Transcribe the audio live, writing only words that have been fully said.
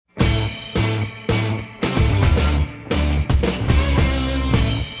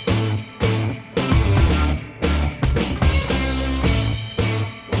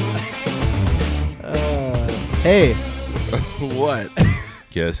Hey. What?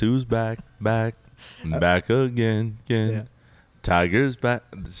 Guess who's back again. Yeah. Tiger's back.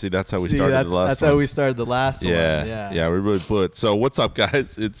 See, that's how we started the last one. That's how we started the last one. Yeah, we really blew it. So what's up,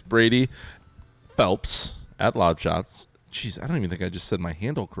 guys? It's Brady Phelps at Lob Shots. Jeez, I don't even think I just said my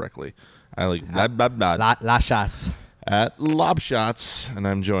handle correctly. I like La Shots. at Lob Shots, and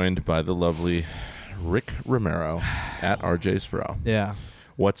I'm joined by the lovely Rick Romero at RJ's Fro. Yeah.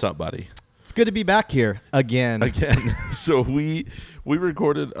 What's up, buddy? It's good to be back here again. So we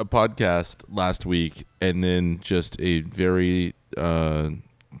recorded a podcast last week, and then just a very a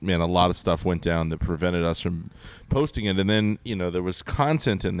lot of stuff went down that prevented us from posting it. And then there was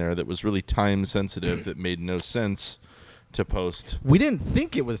content in there that was really time sensitive that made no sense to post. We didn't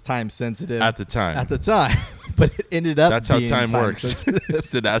think it was time sensitive at the time, but it ended up. That's how being time works.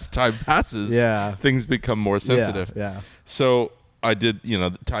 That as time passes, things become more sensitive. Yeah. So I did,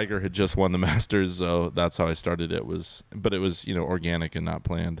 the Tiger had just won the Masters, so that's how I started. It was organic and not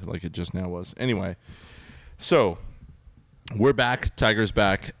planned like it just now was. Anyway, so we're back. Tiger's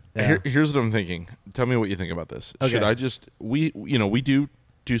back. Yeah. Here's what I'm thinking. Tell me what you think about this. Okay. Should I just we do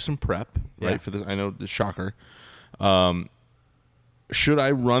some prep, right, for this? I know the shocker. Should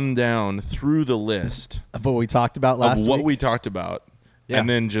I run down through the list Of what we talked about last week? Of what we talked about, and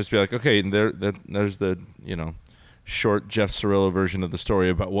then just be like, okay, there's the short Jeff Cirillo version of the story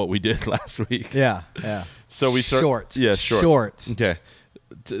about what we did last week. Yeah. So we start short. Yeah, short. Okay.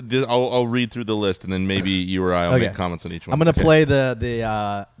 I'll read through the list, and then maybe you or I will make comments on each one. I'm gonna play the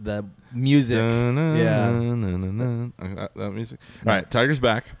music. That music. All right, Tiger's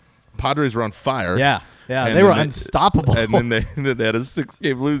back. Padres were on fire. Yeah. They were unstoppable. And then they had a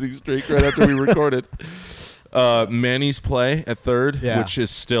 6-game losing streak right after we recorded. Manny's play at third, which is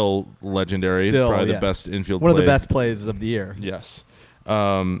still legendary. Probably the best infield play. One of the best plays of the year. Yes.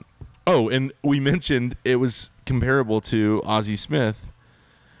 And we mentioned it was comparable to Ozzie Smith.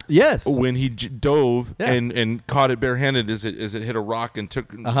 Yes. When he dove and caught it barehanded as it hit a rock and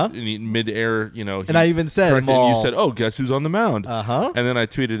took in midair, and I even said, and you said, "Oh, guess who's on the mound?" And then I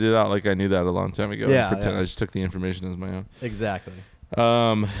tweeted it out like I knew that a long time ago. Yeah, and pretend I just took the information as my own. Exactly.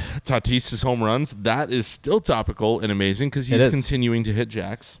 Tatis's home runs, that is still topical and amazing because he's continuing to hit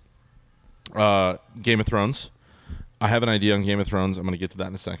jacks. Game of Thrones. I have an idea on Game of Thrones. I'm going to get to that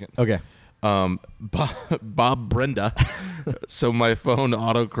in a second. Okay. Bob Brenda. So my phone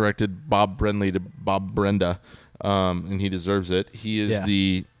auto-corrected Bob Brenly to Bob Brenda, and he deserves it. He is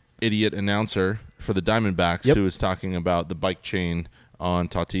the idiot announcer for the Diamondbacks who was talking about the bike chain on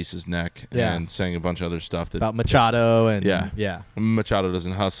Tatis's neck and saying a bunch of other stuff about Machado and Machado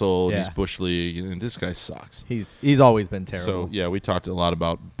doesn't hustle. He's bush league. And this guy sucks. He's always been terrible. So we talked a lot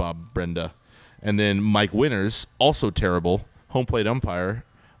about Bob Brenda, and then Mike Winters, also terrible home plate umpire,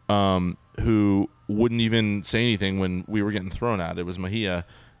 who wouldn't even say anything when we were getting thrown at. It was Mejia,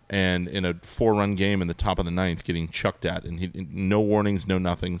 and in a 4-run game in the top of the 9th, getting chucked at, and he no warnings, no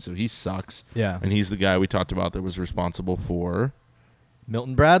nothing. So he sucks. Yeah, and he's the guy we talked about that was responsible for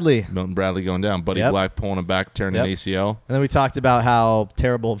Milton Bradley going down. Buddy Black pulling him back, tearing an ACL. And then we talked about how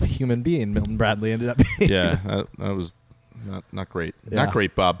terrible of a human being Milton Bradley ended up being. Yeah, that was not great. Yeah. Not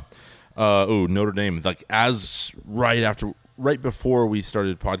great, Bob. Notre Dame. Like right before we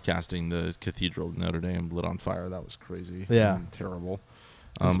started podcasting, the Cathedral of Notre Dame lit on fire. That was crazy. Yeah. Terrible.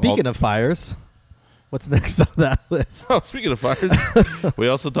 Speaking of fires, what's next on that list? Oh, speaking of fires, we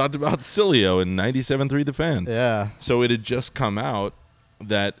also talked about Cilio in 97.3 The Fan. Yeah. So it had just come out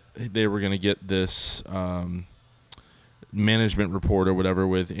that they were going to get this management report or whatever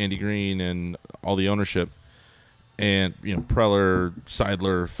with Andy Green and all the ownership. And, Preller,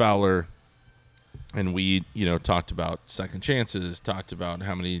 Seidler, Fowler. And we, talked about second chances, talked about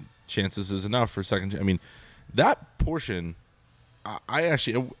how many chances is enough for second. I mean, that portion, I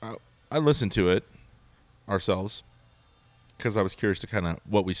listened to it ourselves because I was curious to kind of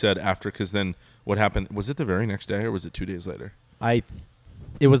what we said after. Because then what happened? Was it the very next day or was it 2 days later?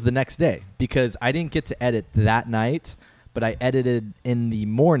 It was the next day because I didn't get to edit that night, but I edited in the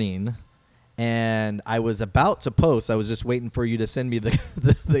morning. And I was about to post. I was just waiting for you to send me the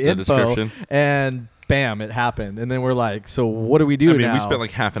info. Description. And bam, it happened. And then we're like, so what do we do now? We spent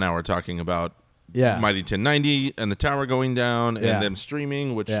like half an hour talking about Mighty 1090 and the tower going down and them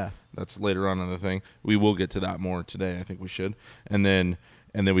streaming, which that's later on in the thing. We will get to that more today. I think we should. And then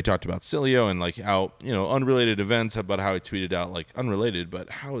we talked about Cilio and like how, unrelated events, about how he tweeted out like unrelated, but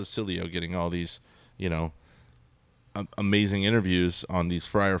how is Cilio getting all these, amazing interviews on these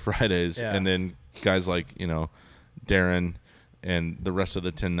Friar Fridays, and then guys like Darren and the rest of the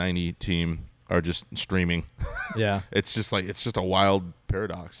 1090 team are just streaming. Yeah, it's just a wild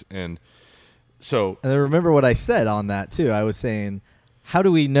paradox. And So And then remember what I said on that too. I was saying, how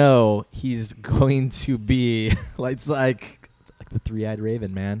do we know he's going to be like it's like the three-eyed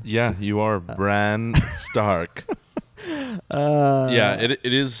raven, man? yeah, you are Bran Stark. Yeah, it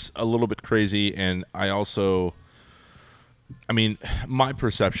is a little bit crazy, and I mean, my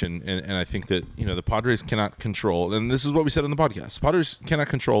perception, and I think that, the Padres cannot control, and this is what we said on the podcast, Padres cannot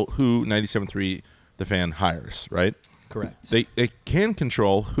control who 97.3 The Fan hires, right? Correct. They can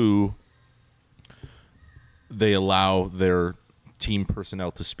control who they allow their team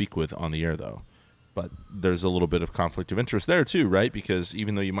personnel to speak with on the air, though. But there's a little bit of conflict of interest there, too, right? Because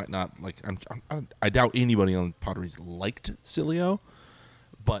even though you might not, I doubt anybody on the Padres liked Cilio,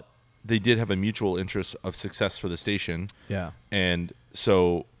 but they did have a mutual interest of success for the station. Yeah. And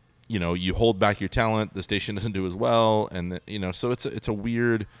so, you hold back your talent, the station doesn't do as well, and so it's a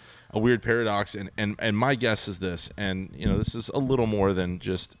weird paradox. And my guess is this, and this is a little more than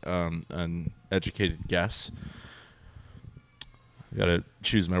just an educated guess. I got to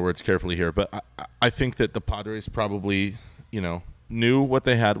choose my words carefully here, but I think that the Padres probably, knew what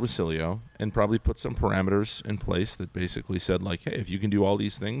they had with Cilio and probably put some parameters in place that basically said, like, hey, if you can do all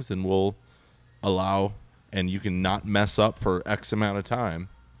these things, then we'll allow, and you can not mess up for X amount of time.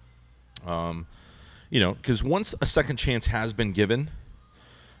 Because once a second chance has been given,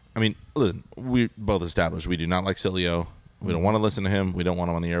 I mean, listen, we both established we do not like Cilio. We don't want to listen to him. We don't want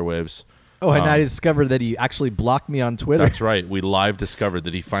him on the airwaves. Oh, and I discovered that he actually blocked me on Twitter. That's right. We live discovered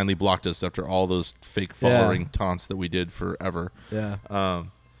that he finally blocked us after all those fake following taunts that we did forever. Yeah.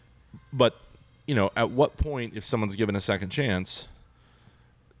 But, at what point, if someone's given a second chance,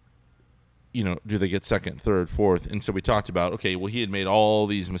 do they get second, third, fourth? And so we talked about, okay, well, he had made all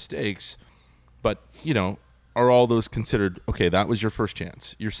these mistakes, but, are all those considered, okay, that was your first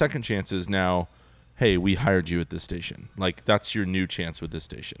chance. Your second chance is now, hey, we hired you at this station. Like, that's your new chance with this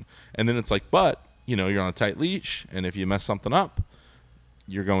station. And then it's like, but, you're on a tight leash, and if you mess something up,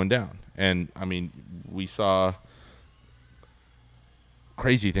 you're going down. And, I mean, we saw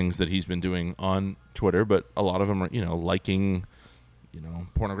crazy things that he's been doing on Twitter, but a lot of them are, liking,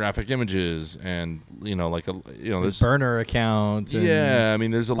 pornographic images and, his burner account. Yeah, I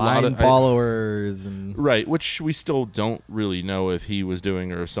mean, there's a lot of followers. Right, which we still don't really know if he was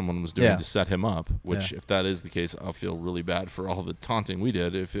doing or if someone was doing to set him up, which if that is the case, I'll feel really bad for all the taunting we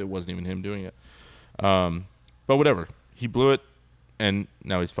did if it wasn't even him doing it. But whatever. He blew it, and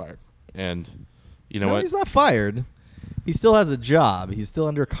now he's fired. And what? He's not fired. He still has a job. He's still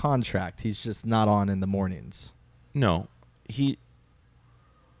under contract. He's just not on in the mornings. No,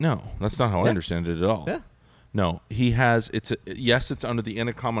 that's not how I understand it at all. Yeah. No, he has. It's under the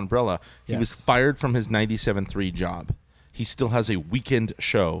Intercom umbrella. He was fired from his 97.3 job. He still has a weekend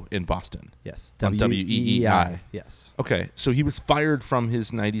show in Boston. Yes, on WEEI. Yes. Okay, so he was fired from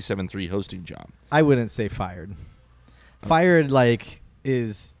his 97.3 hosting job. I wouldn't say fired. Fired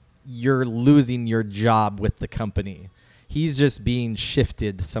is you're losing your job with the company. He's just being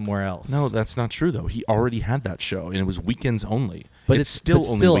shifted somewhere else. No, that's not true, though. He already had that show, and it was weekends only. But it's still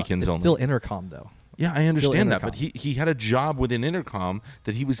weekends only. It's still Intercom, though. Yeah, I understand that, but he had a job within Intercom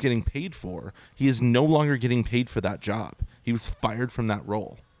that he was getting paid for. He is no longer getting paid for that job. He was fired from that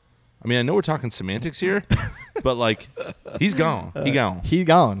role. I mean, I know we're talking semantics here, but, he's gone. He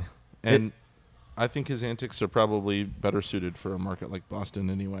gone. And I think his antics are probably better suited for a market like Boston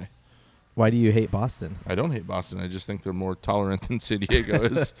anyway. Why do you hate Boston? I don't hate Boston. I just think they're more tolerant than San Diego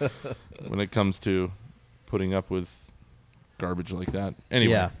is when it comes to putting up with garbage like that.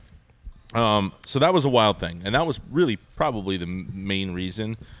 Anyway. Yeah. So that was a wild thing. And that was really probably the main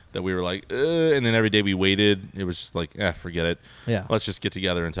reason that we were like, and then every day we waited. It was just like, forget it. Yeah. Let's just get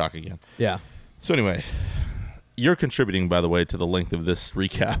together and talk again. Yeah. So anyway, you're contributing, by the way, to the length of this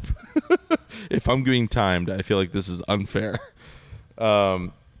recap. If I'm being timed, I feel like this is unfair.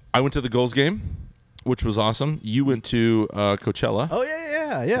 I went to the Goals game, which was awesome. You went to Coachella. Oh,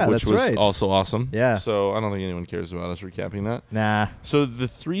 yeah, which that's was right. also awesome. Yeah. So I don't think anyone cares about us recapping that. Nah. So the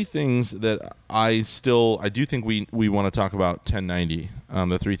three things that I do think we want to talk about 1090.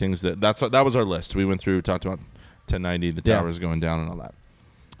 The three things that was our list. We went through, talked about 1090, the towers going down and all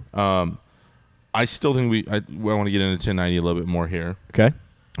that. I still think I want to get into 1090 a little bit more here. Okay.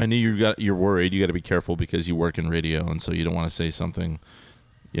 I know you're worried. You got to be careful because you work in radio, and so you don't want to say something,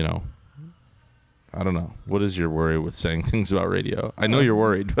 I don't know. What is your worry with saying things about radio? I know you're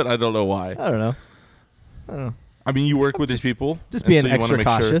worried, but I don't know why. I don't know. I mean, you work with these people. Just being extra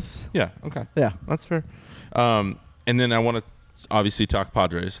cautious. Yeah, okay. Yeah. That's fair. And then I want to obviously talk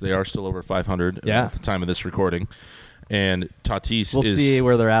Padres. They are still over 500 at the time of this recording. And Tatis We'll see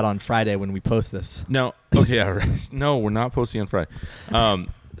where they're at on Friday when we post this. No. Okay, yeah, right. No, we're not posting on Friday.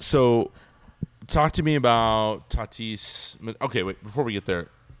 So talk to me about Tatis. Okay, wait. Before we get there,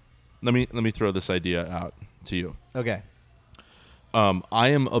 let me throw this idea out to you. Okay. I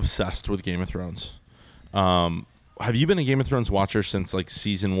am obsessed with Game of Thrones. Have you been a Game of Thrones watcher since like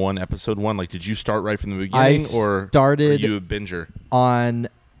season 1, episode 1? Like, did you start right from the beginning, or started are you a binger on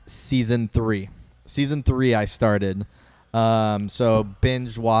season 3? Season 3, I started. So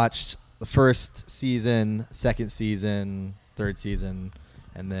binge watched the first season, second season, third season,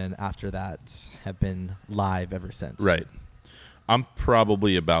 and then after that have been live ever since. Right. I'm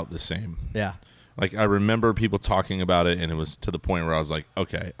probably about the same. Yeah. Like, I remember people talking about it, and it was to the point where I was like,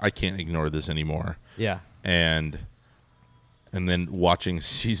 okay, I can't ignore this anymore. Yeah. And then watching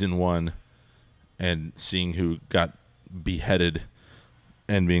season 1 and seeing who got beheaded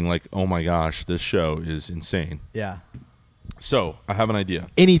and being like, oh my gosh, this show is insane. Yeah. So I have an idea.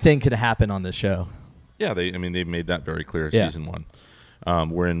 Anything could happen on the show. Yeah, they made that very clear. Yeah. Season 1.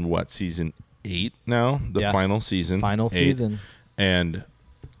 We're in season 8 now, the final season. Final 8. season. And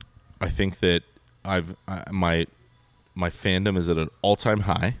I think that my fandom is at an all-time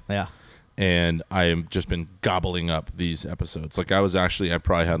high. Yeah. And I have just been gobbling up these episodes. Like, I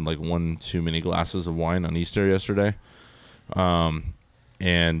probably had like 1 too many glasses of wine on Easter yesterday.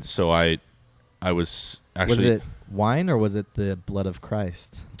 And so I was actually... Was it wine or was it the blood of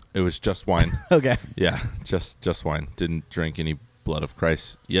Christ? It was just wine. Okay. Yeah, just wine. Didn't drink any blood of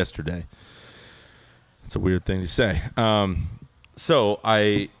Christ yesterday. It's a weird thing to say. So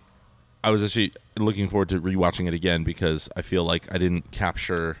I was actually looking forward to rewatching it again because I feel like I didn't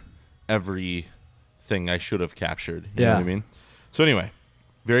capture everything I should have captured. You know what I mean? So anyway,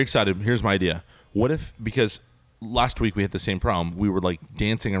 very excited. Here's my idea. What if, because last week we had the same problem. We were like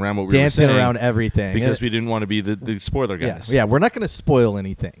dancing around what we were saying. Dancing around everything. Because we didn't want to be the spoiler guys. Yeah, we're not going to spoil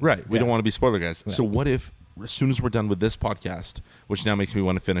anything. Right. We don't want to be spoiler guys. Yeah. So what if, as soon as we're done with this podcast, which now makes me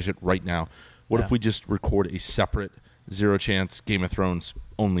want to finish it right now, what if we just record a separate Zero Chance Game of Thrones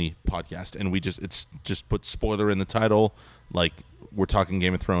only podcast, and it's just put spoiler in the title, like we're talking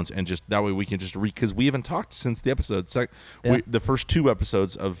Game of Thrones, and just that way we can just because we haven't talked since the episode, the first 2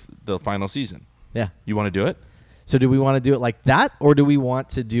 episodes of the final season. Yeah. You want to do it? So do we want to do it like that, or do we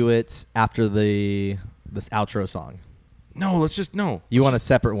want to do it after this outro song? No, let's just no. You want a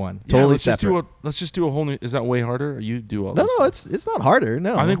separate one? Totally separate. Let's just do a whole new. Is that way harder? Or you do all? No, this no, stuff? it's not harder.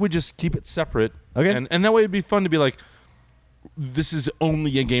 No, I think we just keep it separate. Okay, and that way it'd be fun to be like, this is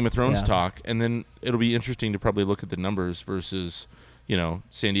only a Game of Thrones talk, and then it'll be interesting to probably look at the numbers versus,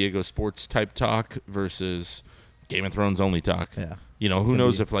 San Diego sports type talk versus Game of Thrones only talk. Yeah. Who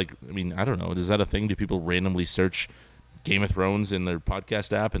knows if I don't know. Is that a thing? Do people randomly search Game of Thrones in their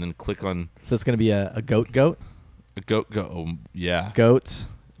podcast app and then click on? So it's going to be a goat. A goat. Yeah. Goat.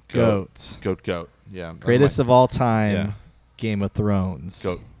 Yeah. Greatest of all time. Yeah. Game of Thrones.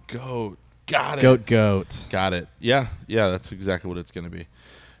 Goat. Got it. Goat. Got it. Yeah. That's exactly what it's going to be.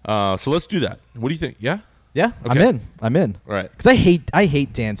 So let's do that. What do you think? Yeah. Yeah. Okay. I'm in. All right. Because I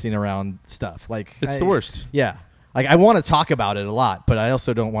hate dancing around stuff. Like it's the worst. Yeah. Like I want to talk about it a lot, but I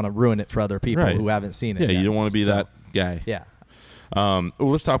also don't want to ruin it for other people who haven't seen it. Yeah. yet. You don't want to be that guy. Yeah.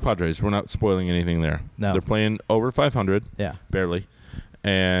 Let's talk Padres. We're not spoiling anything there. No. They're playing over 500. Yeah. Barely.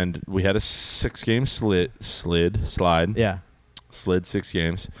 And we had a 6-game slide. Yeah. Slid 6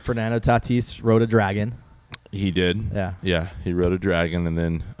 games. Fernando Tatis rode a dragon. He did. Yeah. Yeah. He rode a dragon and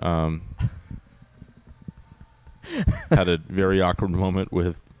then had a very awkward moment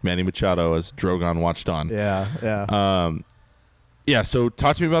with Manny Machado as Drogon watched on. Yeah. Yeah, so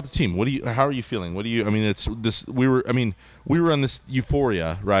talk to me about the team. How are you feeling? We were on this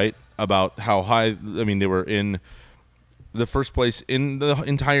euphoria, right? About how high, they were in the first place in the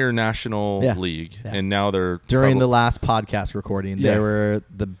entire National League. Yeah. And now they're during the last podcast recording, they were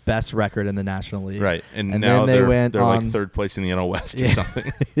the best record in the National League. Right. And now then they're like third place in the NL West or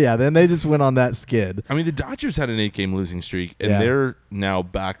something. Yeah, then they just went on that skid. The Dodgers had an 8-game losing streak, and they're now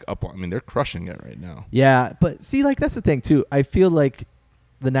back up. They're crushing it right now. Yeah, but see, like that's the thing too. I feel like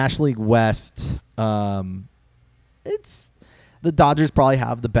the National League West, it's the Dodgers probably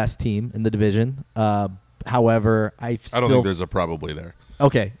have the best team in the division. However, I don't think there's a probably there.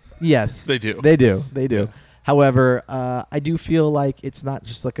 Okay. Yes. They do. Yeah. However, I do feel like it's not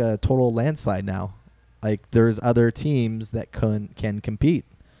just like a total landslide now. Like there's other teams that can compete.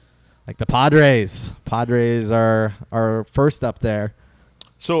 Like the Padres. Padres are first up there.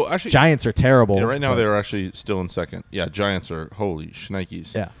 So actually, Giants are terrible. Yeah, right now they're actually still in second. Yeah, Giants are holy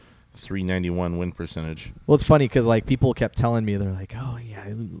shnikes. Yeah. 391 win percentage. Well, it's funny because like people kept telling me, they're like, oh yeah,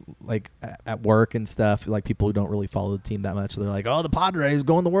 like at work and stuff, like people who don't really follow the team that much, they're like, oh, the Padres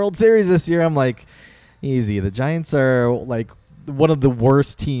going to the World Series this year. I'm like, easy. The Giants are like one of the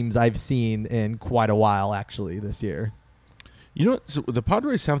worst teams I've seen in quite a while, actually, this year. You know, so the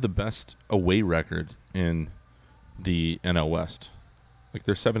Padres have the best away record in the NL West. Like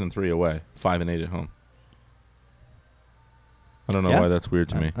they're 7-3 away, 5-8 at home. I don't know why that's weird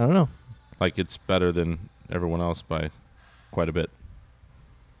to me. I don't know. Like it's better than everyone else by quite a bit.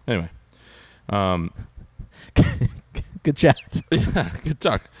 Anyway, good chat. Yeah, good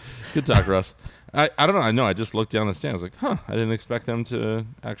talk, Russ. I don't know. I know. I just looked down the stands, like, I didn't expect them to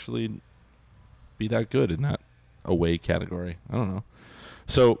actually be that good in that away category. I don't know.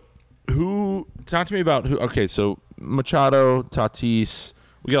 So, talk to me about who? Okay, so Machado, Tatis.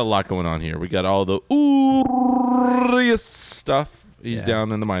 We got a lot going on here. We got all the Urias stuff. He's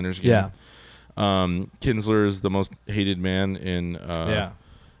down in the minors game. Yeah. Kinsler is the most hated man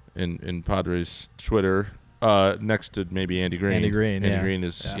in Padres Twitter. Next to maybe Andy Green. Andy Green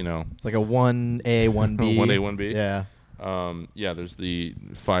is, it's like a 1A, 1B. 1A, 1B. Yeah. There's the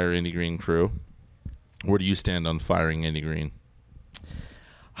Fire Andy Green crew. Where do you stand on firing Andy Green?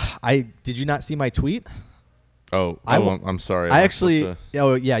 Did you not see my tweet? I'm sorry.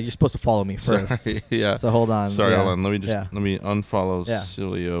 You're supposed to follow me first. Sorry, yeah. So hold on. Sorry, hold on. Let me unfollow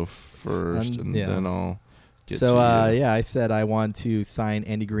Cilio first, then I'll get to you. I said I want to sign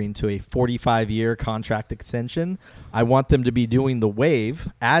Andy Green to a 45-year contract extension. I want them to be doing the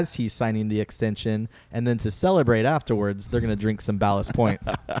wave as he's signing the extension, and then to celebrate afterwards, they're going to drink some Ballast Point.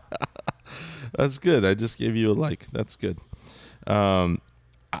 That's good. I just gave you a like. That's good. I'll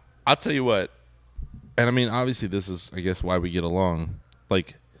tell you what. And I mean, obviously, this is, I guess, why we get along.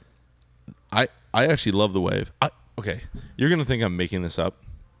 Like, I actually love the wave. Okay, you're gonna think I'm making this up.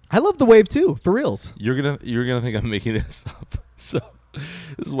 I love the wave too, for reals. You're gonna think I'm making this up. So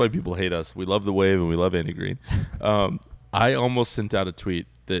this is why people hate us. We love the wave and we love Andy Green. I almost sent out a tweet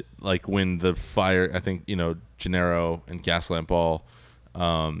that, like, when the Fire, I think, Gennaro and Gaslamp Ball,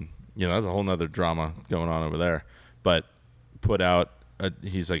 that's a whole nother drama going on over there. But put out.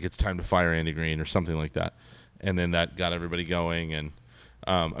 He's like, it's time to fire Andy Green or something like that. And then that got everybody going. And,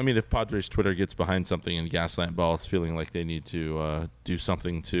 if Padres Twitter gets behind something and Gaslamp Ball is feeling like they need to do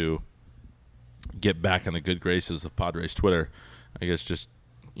something to get back in the good graces of Padres Twitter, I guess just,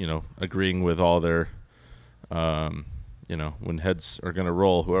 agreeing with all their, when heads are going to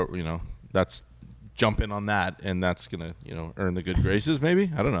roll, whoever, that's jump in on that. And that's going to, earn the good graces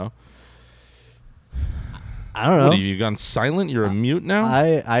maybe. I don't know. I don't know. What, have you gone silent? You're a mute now?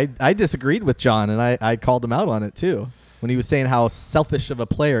 I disagreed with John, and I called him out on it, too, when he was saying how selfish of a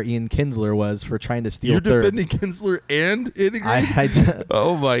player Ian Kinsler was for trying to steal third. You're defending Kinsler and Andy Green?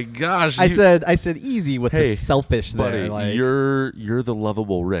 Oh, my gosh. I said easy with the selfish buddy, there. Like, you're the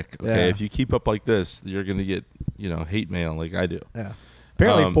lovable Rick, okay? Yeah. If you keep up like this, you're going to get, hate mail like I do. Yeah.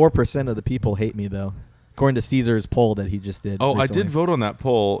 Apparently 4% of the people hate me, though, according to Caesar's poll that he just did recently. I did vote on that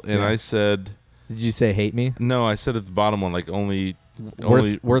poll, and I said... Did you say hate me? No, I said at the bottom one, like only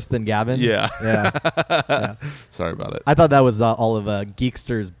worse than Gavin. Yeah. Yeah. Sorry about it. I thought that was all of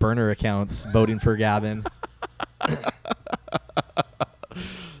Geekster's burner accounts voting for Gavin.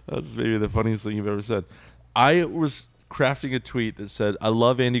 That's maybe the funniest thing you've ever said. I was crafting a tweet that said, "I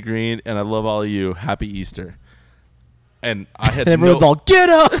love Andy Green and I love all of you. Happy Easter." And I had and everyone's all, get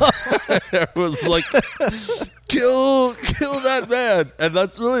up! It was like, kill that man. And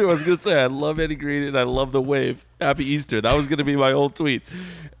that's really what I was going to say. I love Eddie Green and I love the wave. Happy Easter. That was going to be my old tweet.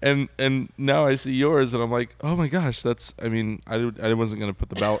 And now I see yours and I'm like, oh my gosh, I wasn't going to put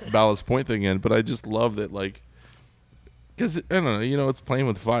the Ballast Point thing in, but I just love that, like, because, I don't know, it's playing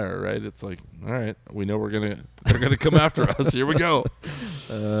with fire, right? It's like, all right, we know they're going to come after us. Here we go.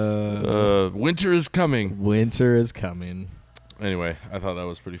 Winter is coming. Winter is coming. Anyway, I thought that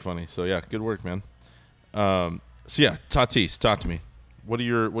was pretty funny. So, yeah, good work, man. Tatis, talk to me. What are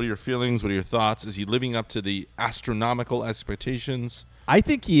your feelings? What are your thoughts? Is he living up to the astronomical expectations? I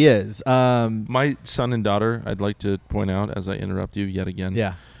think he is. My son and daughter, I'd like to point out as I interrupt you yet again.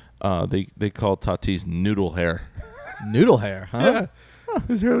 Yeah. They call Tatis noodle hair. Noodle hair, huh? Yeah.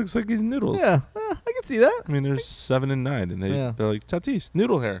 His hair looks like he's noodles. Yeah, I can see that. I mean, there's 7 and 9, and they're like, Tatis,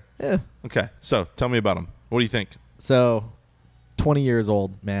 noodle hair. Yeah. Okay, so tell me about him. What do you think? So, 20 years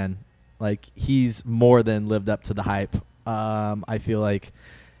old, man. Like, he's more than lived up to the hype. I feel like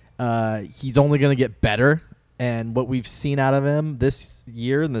he's only going to get better. And what we've seen out of him this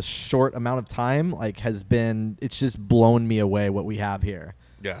year in this short amount of time, like, it's just blown me away what we have here.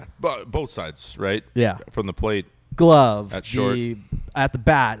 Yeah, both sides, right? Yeah. From the plate. Glove. At short. At the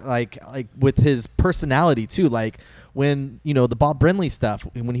bat, like with his personality, too. Like, when the Bob Brenly stuff,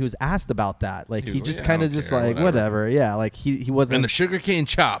 when he was asked about that, like he just kind of just like whatever. Yeah, like he wasn't. And the sugarcane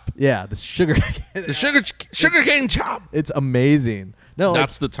chop. Yeah, the sugarcane chop. It's amazing. No,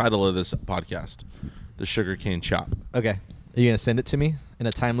 that's the title of this podcast, the sugarcane chop. Okay, are you gonna send it to me in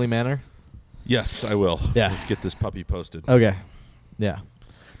a timely manner? Yes, I will. Yeah, let's get this puppy posted. Okay, yeah.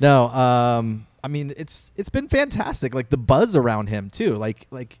 No, I mean it's been fantastic. Like the buzz around him too. Like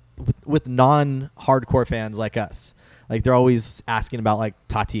with non-hardcore fans like us. Like they're always asking about like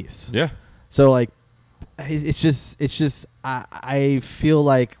Tatis. Yeah. So like, it's just I feel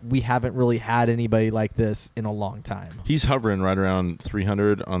like we haven't really had anybody like this in a long time. He's hovering right around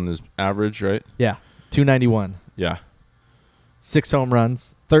 300 on this average, right? Yeah, 291. Yeah. 6 home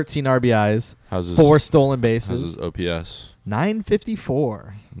runs, 13 RBIs, how's his, 4 stolen bases. How's his OPS?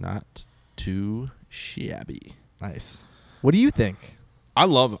 954. Not too shabby. Nice. What do you think?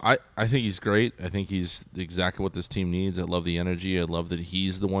 I think he's great. I think he's exactly what this team needs. I love the energy. I love that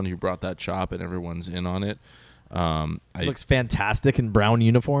he's the one who brought that chop and everyone's in on it. He looks fantastic in brown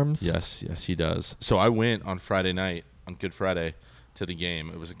uniforms. Yes, he does. So I went on Friday night, on Good Friday, to the game.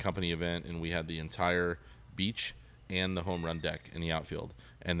 It was a company event, and we had the entire beach and the home run deck in the outfield.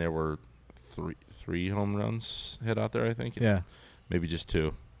 And there were three home runs hit out there, I think. Yeah. Maybe just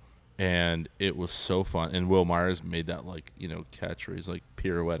 2. And it was so fun. And Will Myers made that, catch where he's,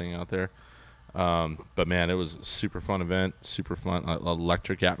 pirouetting out there. But, man, it was a super fun event, super fun,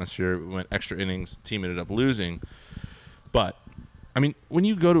 electric atmosphere. We went extra innings. Team ended up losing. But, I mean, when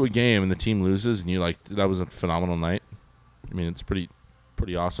you go to a game and the team loses and you're like, that was a phenomenal night, I mean, it's pretty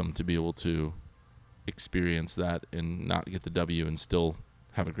awesome to be able to experience that and not get the W and still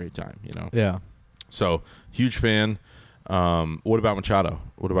have a great time, Yeah. So, huge fan. What about Machado?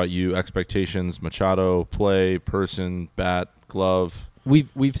 What about you? Expectations, Machado, play, person, bat, glove?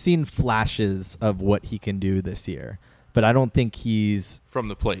 We've seen flashes of what he can do this year, but I don't think he's from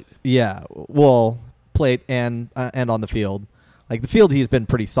the plate. Yeah, well, plate and on the field. Like the field, he's been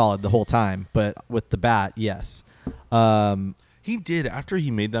pretty solid the whole time, but with the bat, yes. He did after he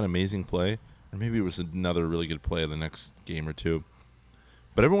made that amazing play, or maybe it was another really good play the next game or two.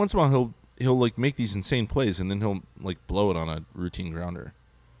 But every once in a while, he'll make these insane plays, and then he'll blow it on a routine grounder,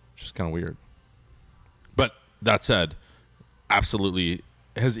 which is kind of weird. But that said, absolutely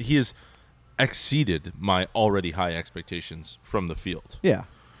he has exceeded my already high expectations from the field. Yeah,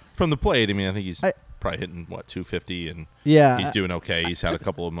 from the plate. I mean, I think he's probably hitting 250, and yeah, he's doing okay. He's had a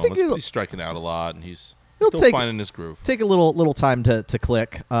couple of moments, but he's striking out a lot, and he's still finding his groove. Take a little time to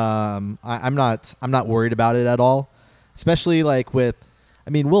click. I'm not worried about it at all, especially with. I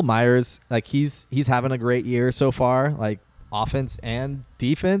mean, Will Myers, he's having a great year so far, offense and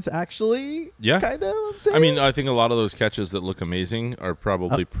defense, actually. Yeah. Kind of, I'm saying. I mean, I think a lot of those catches that look amazing are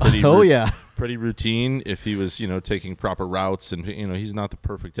probably pretty pretty routine if he was, taking proper routes. And, he's not the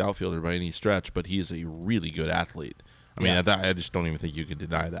perfect outfielder by any stretch, but he's a really good athlete. I mean, I just don't even think you can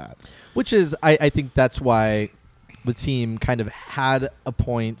deny that. Which is, I think that's why the team kind of had a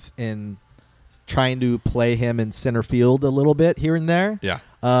point in trying to play him in center field a little bit here and there. Yeah.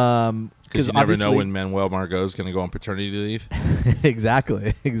 Because you never know when Manuel Margot is going to go on paternity leave.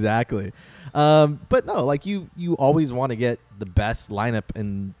 Exactly. But no, you always want to get the best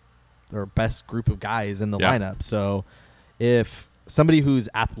lineup or best group of guys in the lineup. So if somebody who's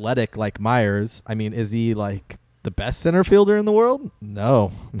athletic like Myers, I mean, is he the best center fielder in the world?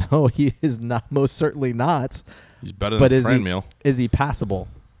 No, he is not. Most certainly not. He's better than Franmil. Is he passable?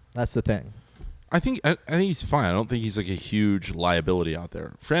 That's the thing. I think he's fine. I don't think he's a huge liability out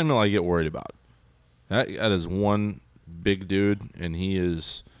there. Franmil, I get worried about. That is one big dude, and he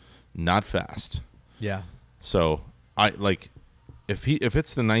is not fast. Yeah. So if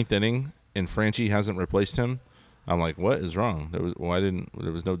it's the 9th inning and Franchi hasn't replaced him, I'm like, what is wrong?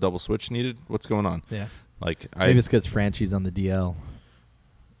 There was no double switch needed? What's going on? Yeah. Maybe it's because Franchi's on the DL.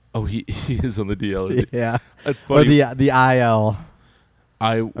 Oh, he is on the DL. Yeah. That's funny. Or the IL.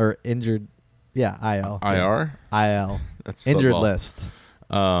 Or injured. Yeah, IL. IR? IL. That's injured football. list.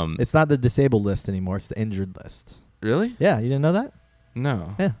 It's not the disabled list anymore. It's the injured list. Really? Yeah, you didn't know that?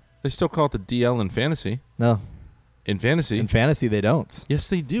 No. Yeah. They still call it the DL in fantasy. No. In fantasy? In fantasy, they don't. Yes,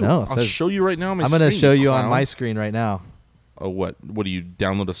 they do. No, I'll show you right now on my I'm screen. going to show you on my screen right now. Oh, what? What do you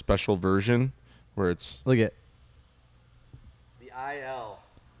download a special version where it's... Look at the IL.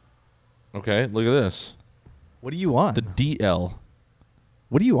 Okay, look at this. What do you want? The DL.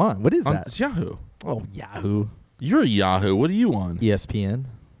 What do you want? What is that? It's Yahoo. Oh, Yahoo. You're a Yahoo. What are you on? ESPN.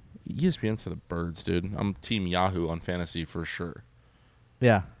 ESPN's for the birds, dude. I'm Team Yahoo on fantasy for sure.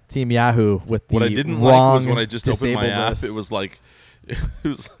 Yeah, Team Yahoo with the what I didn't wrong like was when I just opened my app, list. it was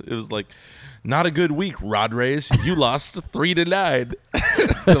it was like, not a good week, Rodriguez. You lost 3-9.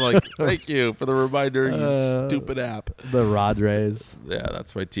 They're like, thank you for the reminder, you stupid app. The Rodriguez. Yeah,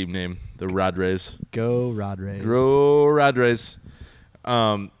 that's my team name, the Rodriguez. Go Rodriguez. Go Rodriguez.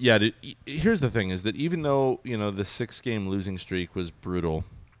 Yeah, dude, here's the thing: is that even though the 6-game losing streak was brutal,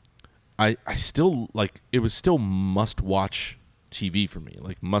 I still like it was still must watch TV for me,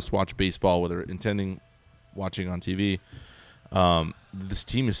 like must watch baseball, whether watching on TV. This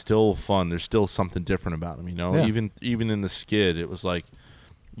team is still fun. There's still something different about them, Yeah. Even in the skid, it was like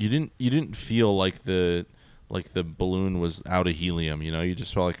you didn't feel like the balloon was out of helium. You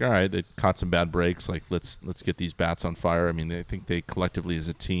just felt like, all right, they caught some bad breaks. Like let's get these bats on fire. I mean, I think they collectively as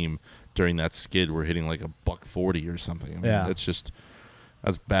a team during that skid were hitting like $140 or something. I mean, Yeah.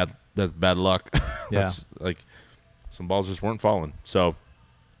 that's bad. That's bad luck. That's like some balls just weren't falling. So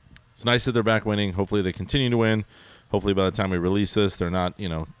it's nice that they're back winning. Hopefully they continue to win. Hopefully by the time we release this, they're not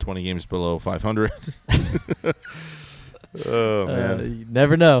 20 games below 500. Oh man, you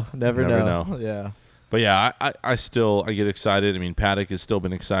never know. Never know. Yeah. But yeah, I get excited. I mean, Paddock has still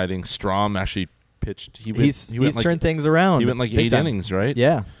been exciting. Strom actually pitched. He's turned things around. He went like 8 innings, right?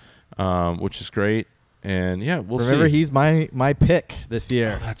 Yeah. Which is great. And yeah, we'll Remember, see. he's my pick this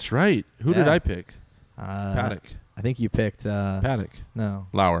year. Oh, that's right. Who did I pick? Paddock. I think you picked Paddock. No.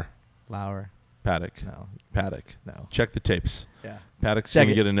 Lauer. Paddock. No. Paddock. No. Check the tapes. Yeah. Paddock's going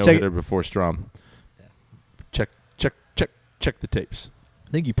to get a no-hitter before Strom. Yeah. Check the tapes.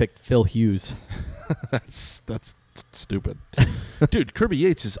 I think you picked Phil Hughes. That's stupid. Dude, Kirby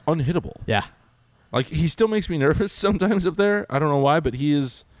Yates is unhittable. Yeah. Like, he still makes me nervous sometimes up there. I don't know why, but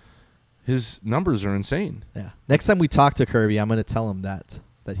his numbers are insane. Yeah. Next time we talk to Kirby, I'm going to tell him that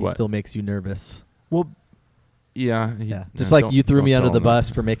he What? still makes you nervous. Well, yeah. Just like you threw me under the bus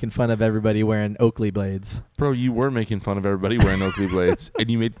for making fun of everybody wearing Oakley blades. Bro, you were making fun of everybody wearing Oakley blades,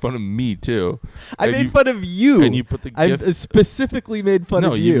 and you made fun of me, too. I made fun of you. And you put the I GIF. specifically made fun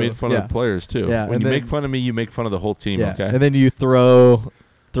of you. No, you made fun of the players, too. Yeah, when you make fun of me, you make fun of the whole team, okay? And then you throw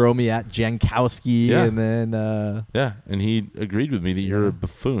me at Jankowski, Yeah. and then... yeah, and he agreed with me that you're a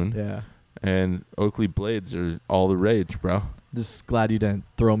buffoon. Yeah. And Oakley blades are all the rage, bro. Just glad you didn't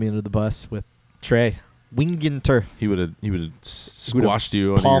throw me under the bus with Trey Winginter. He would have squashed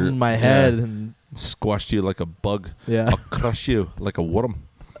you under Palmed my head and squashed you like a bug. Yeah. I'll crush you like a worm.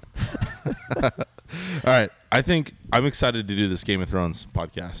 All right. I'm excited to do this Game of Thrones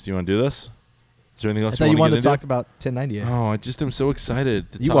podcast. Do you want to do this? Is there anything else I thought you wanted to talk talk about 1098. Oh, I just am so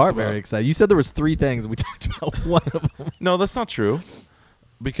excited to You talk are about. very excited. You said there was 3 things, and we talked about one of them. No, that's not true.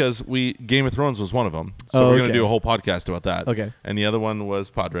 Because Game of Thrones was one of them. So we're going to do a whole podcast about that. Okay. And the other one was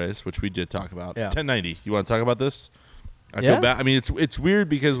Padres, which we did talk about. Yeah. 1090. You want to talk about this? I feel bad. I mean, it's weird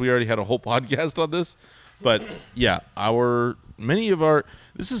because we already had a whole podcast on this. But yeah,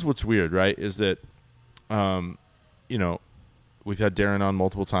 this is what's weird, right? Is that, we've had Darren on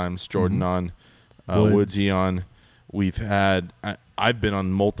multiple times, Jordan on, Woodsy on. We've had, I've been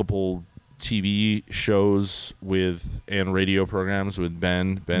on multiple TV shows and radio programs with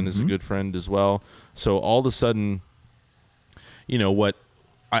Ben. Ben is a good friend as well. So all of a sudden, what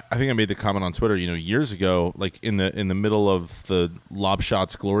I think I made the comment on Twitter, years ago, like in the middle of the Lob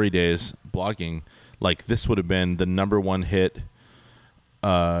Shots glory days blogging, like this would have been the number one hit,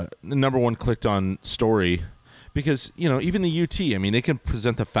 the number one clicked on story. Because, even the UT, I mean, they can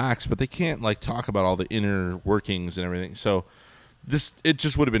present the facts, but they can't like talk about all the inner workings and everything. So it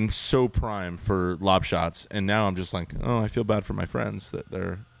just would have been so prime for Lob Shots, and now I'm just like, I feel bad for my friends that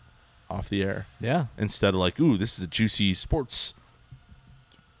they're off the air. Yeah. Instead of like, ooh, this is a juicy sports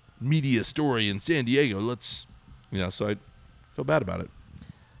media story in San Diego. Let's, so I feel bad about it.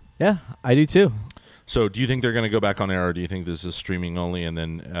 Yeah, I do too. So do you think they're going to go back on air, or do you think this is streaming only, and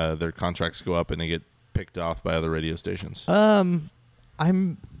then their contracts go up and they get picked off by other radio stations? I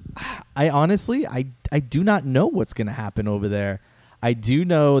honestly do not know what's going to happen over there. I do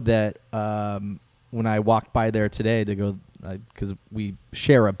know that when I walked by there today to go, because we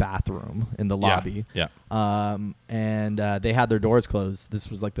share a bathroom in the lobby. Yeah. And they had their doors closed. This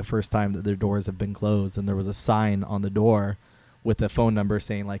was like the first time that their doors have been closed, and there was a sign on the door with a phone number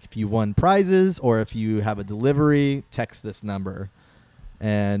saying, like, if you won prizes or if you have a delivery, text this number.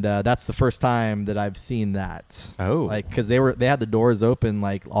 And that's the first time that I've seen that. Oh, like, because they had the doors open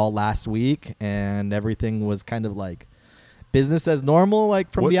like all last week, and everything was kind of like business as normal,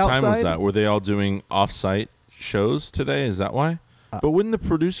 like from the outside. What time was that? Were they all doing off-site shows today? Is that why? But wouldn't the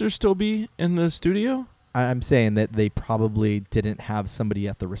producers still be in the studio? I'm saying that they probably didn't have somebody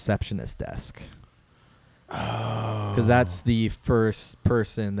at the receptionist desk. Because that's the first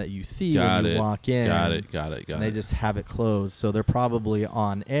person that you see when you walk in. Got it. And they just have it closed. So they're probably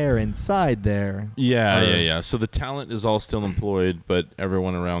on air inside there. Yeah. So the talent is all still employed, but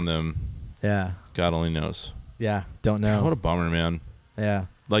everyone around them, yeah, God only knows. Yeah, don't know. God, what a bummer, man. Yeah.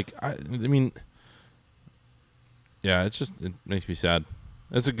 Like, I mean, yeah, it makes me sad.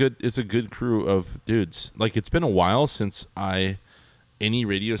 It's a good crew of dudes. Like, it's been a while since any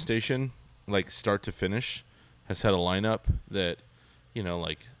radio station, like start to finish, has had a lineup that,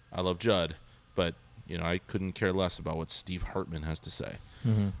 like, I love Judd, but, I couldn't care less about what Steve Hartman has to say.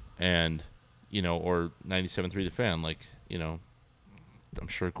 Mm-hmm. And, or 97.3 The Fan, like, I'm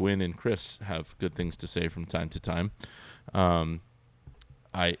sure Gwyn and Chris have good things to say from time to time.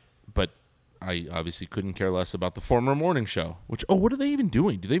 But I obviously couldn't care less about the former morning show, which, what are they even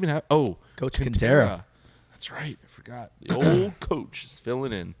doing? Do they even have, Coach Quintera. That's right. I forgot. The old coach is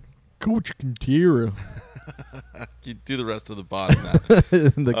filling in. Coach Quintera. You do the rest of the pod in that.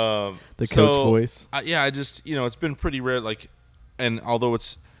 the coach voice. I just, it's been pretty rare. Like, and although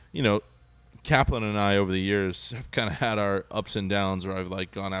it's, Kaplan and I over the years have kind of had our ups and downs where I've like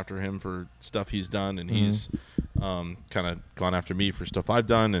gone after him for stuff he's done, and he's kind of gone after me for stuff I've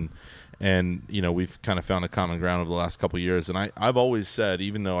done, and we've kind of found a common ground over the last couple of years. And I've always said,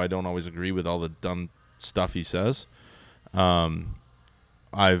 even though I don't always agree with all the dumb stuff he says, I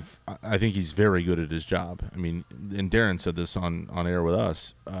think he's very good at his job. I mean, and Darren said this on air with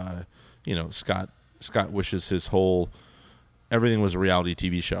us. Scott wishes his whole everything was a reality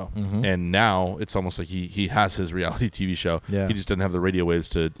TV show, and now it's almost like he has his reality TV show. Yeah. He just doesn't have the radio waves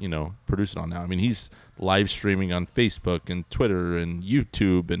to produce it on now. I mean, he's live streaming on Facebook and Twitter and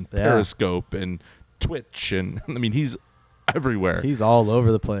YouTube and Periscope and Twitch, and I mean he's everywhere. He's all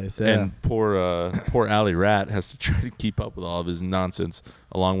over the place. Yeah. And poor Ali Rat has to try to keep up with all of his nonsense,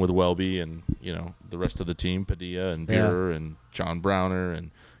 along with Welby and the rest of the team, Padilla and Beerer and John Browner,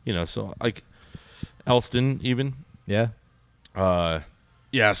 and so like Elston even. Yeah. So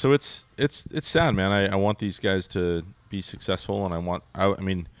it's sad, man. I want these guys to be successful, and I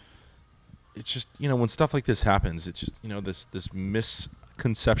mean, it's just when stuff like this happens, it's just this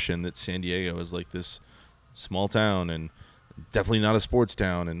misconception that San Diego is like this small town and definitely not a sports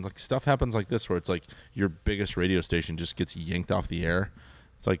town, and like stuff happens like this where it's like your biggest radio station just gets yanked off the air.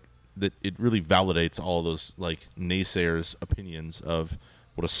 It's like that. It really validates all those like naysayers' opinions of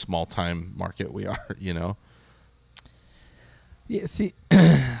what a small time market we are. Yeah, see,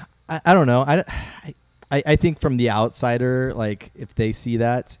 I don't know. I think from the outsider, like if they see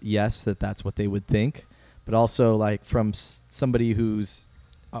that, yes, that's what they would think. But also like from somebody who's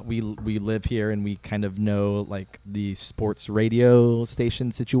we live here and we kind of know like the sports radio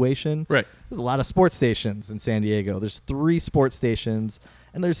station situation. Right. There's a lot of sports stations in San Diego. There's 3 sports stations,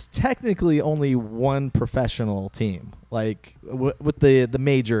 and there's technically only one professional team, like with the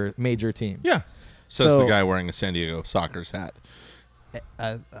major teams. Yeah. Says the guy wearing a San Diego Sockers hat.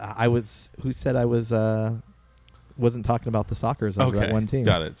 Who said I wasn't talking about the Sockers on that one team.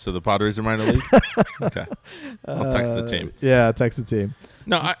 Got it. So the Padres are minor league? Okay. I'll text the team. Yeah, text the team.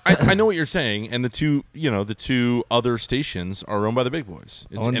 No, I know what you're saying, and the two other stations are owned by the big boys.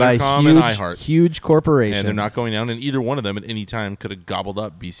 It's owned Intercom by and iHeart. Huge corporations. And they're not going down, and either one of them at any time could have gobbled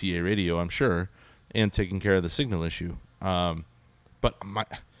up BCA radio, I'm sure, and taken care of the signal issue. But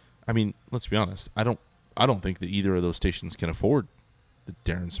let's be honest. I don't think that either of those stations can afford the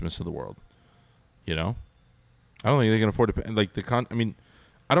Darren Smiths of the world. I don't think they can afford to pay. Like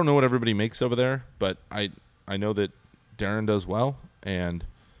I don't know what everybody makes over there, but I know that Darren does well, and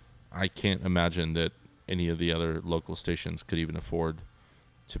I can't imagine that any of the other local stations could even afford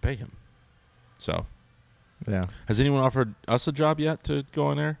to pay him. So, yeah. Has anyone offered us a job yet to go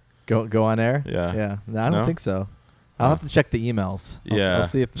on air? Go on air? Yeah. Yeah. No, I don't think so. I'll have to check the emails. I'll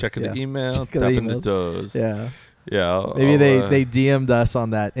see if checking the email, tapping the toes. Yeah. Yeah. Maybe they DM'd us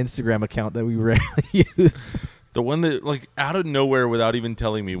on that Instagram account that we rarely use. The one that, like, out of nowhere, without even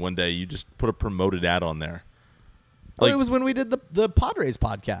telling me one day, you just put a promoted ad on there. Like, it was when we did the Padres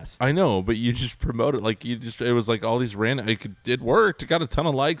podcast. I know, but you just promoted, like, it was like all these random, it worked. It got a ton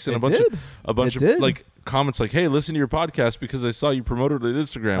of likes and a bunch of like comments like, hey, listen to your podcast because I saw you promoted it on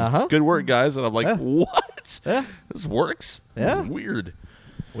Instagram. Good work, guys. And I'm like, what? Yeah. This works? Yeah. Weird.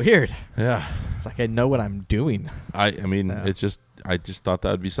 Yeah. It's like I know what I'm doing. I just thought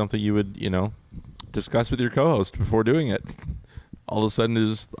that would be something you would, discuss with your co-host before doing it. All of a sudden,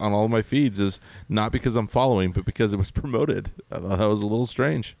 is on all of my feeds is not because I'm following, but because it was promoted. I thought that was a little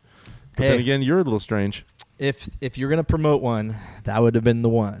strange. But then again, you're a little strange. If you're gonna promote one, that would have been the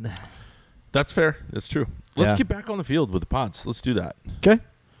one. That's fair. That's true. Let's get back on the field with the pods. Let's do that. Okay.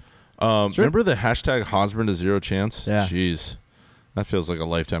 Remember the hashtag Hosmer to zero chance? Yeah. Jeez. That feels like a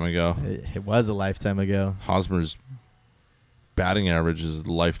lifetime ago. It was a lifetime ago. Hosmer's batting average is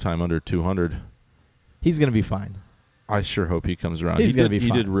lifetime under 200. He's going to be fine. I sure hope he comes around. He's going to be He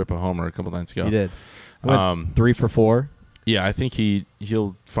fine. did rip a homer a couple nights ago. He did. Went 3 for 4. Yeah, I think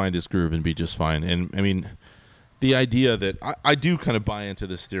he'll find his groove and be just fine. And, I mean, the idea that I do kind of buy into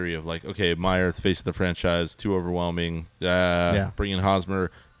this theory of like, okay, Myers, face of the franchise, too overwhelming. Bring in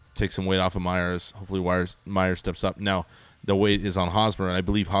Hosmer, take some weight off of Myers. Hopefully Myers steps up. Now, the weight is on Hosmer, and I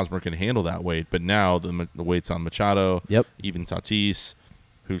believe Hosmer can handle that weight. But now the weight's on Machado, even Tatis,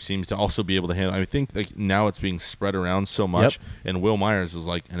 who seems to also be able to handle. I think like now it's being spread around so much, and Will Myers is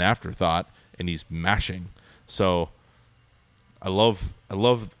like an afterthought, and he's mashing. So I love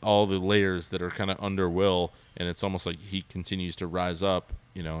all the layers that are kind of under Will, and it's almost like he continues to rise up,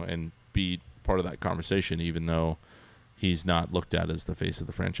 and be part of that conversation, even though he's not looked at as the face of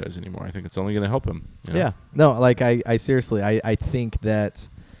the franchise anymore. I think it's only going to help him. Yeah. No, like I seriously, I think that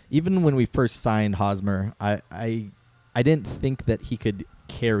even when we first signed Hosmer, I didn't think that he could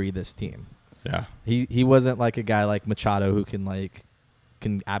carry this team. Yeah. He wasn't like a guy like Machado who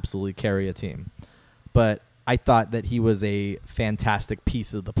can absolutely carry a team. But I thought that he was a fantastic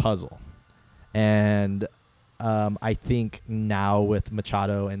piece of the puzzle. And I think now with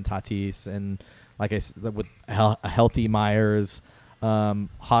Machado and Tatis and like I said, with a healthy Myers,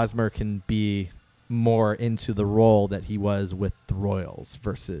 Hosmer can be more into the role that he was with the Royals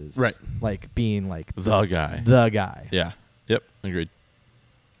versus like being like the guy. The guy. Yeah. Yep. Agreed.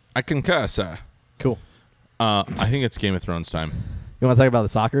 I concur, sir. Cool. I think it's Game of Thrones time. You want to talk about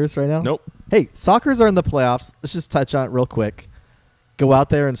the Sockers right now? Nope. Hey, Sockers are in the playoffs. Let's just touch on it real quick. Go out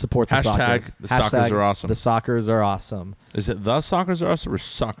there and support the Sockers. The Sockers are awesome. The Sockers are awesome. Is it the Sockers are awesome or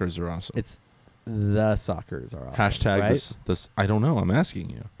Sockers are awesome? It's the Sockers are awesome. Hashtag right? this. I don't know. I'm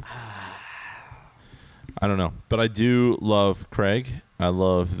asking you. I don't know. But I do love Craig. I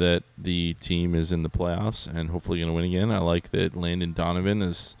love that the team is in the playoffs and hopefully going to win again. I like that Landon Donovan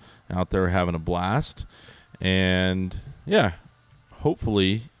is out there having a blast. And, yeah,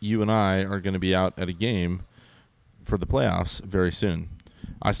 hopefully you and I are going to be out at a game for the playoffs very soon.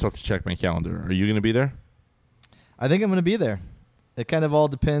 I still have to check my calendar. Are you going to be there? I think I'm going to be there. It kind of all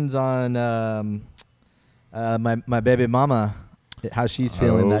depends on my baby mama, how she's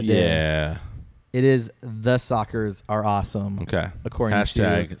feeling that day. Yeah. It is the Sockers are awesome. Okay. According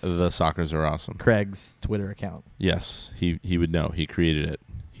Hashtag to the Sockers are awesome. Craig's Twitter account. Yes, he would know. He created it.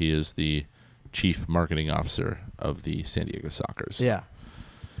 He is the chief marketing officer of the San Diego Sockers. Yeah.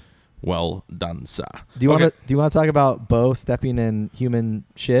 Well done, sir. Do you want to talk about Bo stepping in human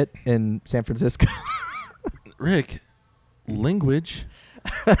shit in San Francisco? Rick, language.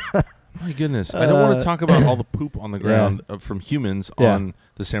 My goodness. I don't want to talk about all the poop on the ground from humans on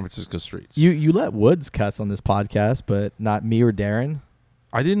the San Francisco streets. You let Woods cuss on this podcast, but not me or Darren.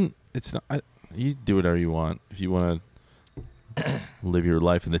 I didn't. It's not. You do whatever you want. If you want to live your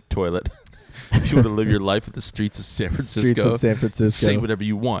life in the toilet, if you want to live your life in the streets of San Francisco, say whatever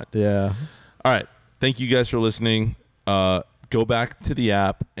you want. Yeah. All right. Thank you guys for listening. Go back to the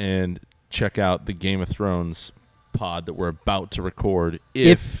app and check out the Game of Thrones pod that we're about to record.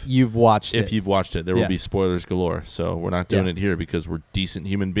 If you've watched it, there will be spoilers galore. So we're not doing it here because we're decent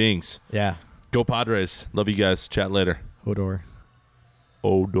human beings. Yeah. Go Padres. Love you guys. Chat later. Hodor.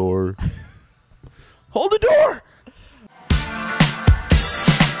 Hold the door.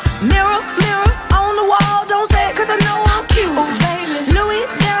 Mirror, mirror on the wall, don't say it 'cause I know I'm cute. Ooh, baby. Louis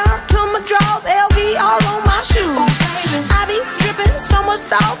down to my drawers, LV all on my shoes. Ooh, I be dripping so much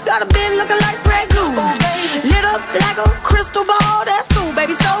sauce, got a bed looking like Grey Goose. Lit up like a crystal ball, that's cool,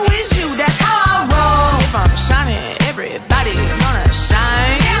 baby, so is you, that's how I roll. If I'm shining, everybody gonna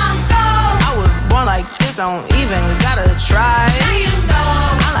shine. Yeah, I'm gold. I was born like this, don't even gotta try. Now you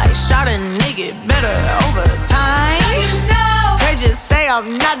know. I like shot a nigga better over time. Now you know. They just say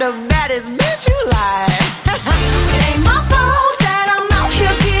I'm not the baddest bitch, you lie. It ain't my fault.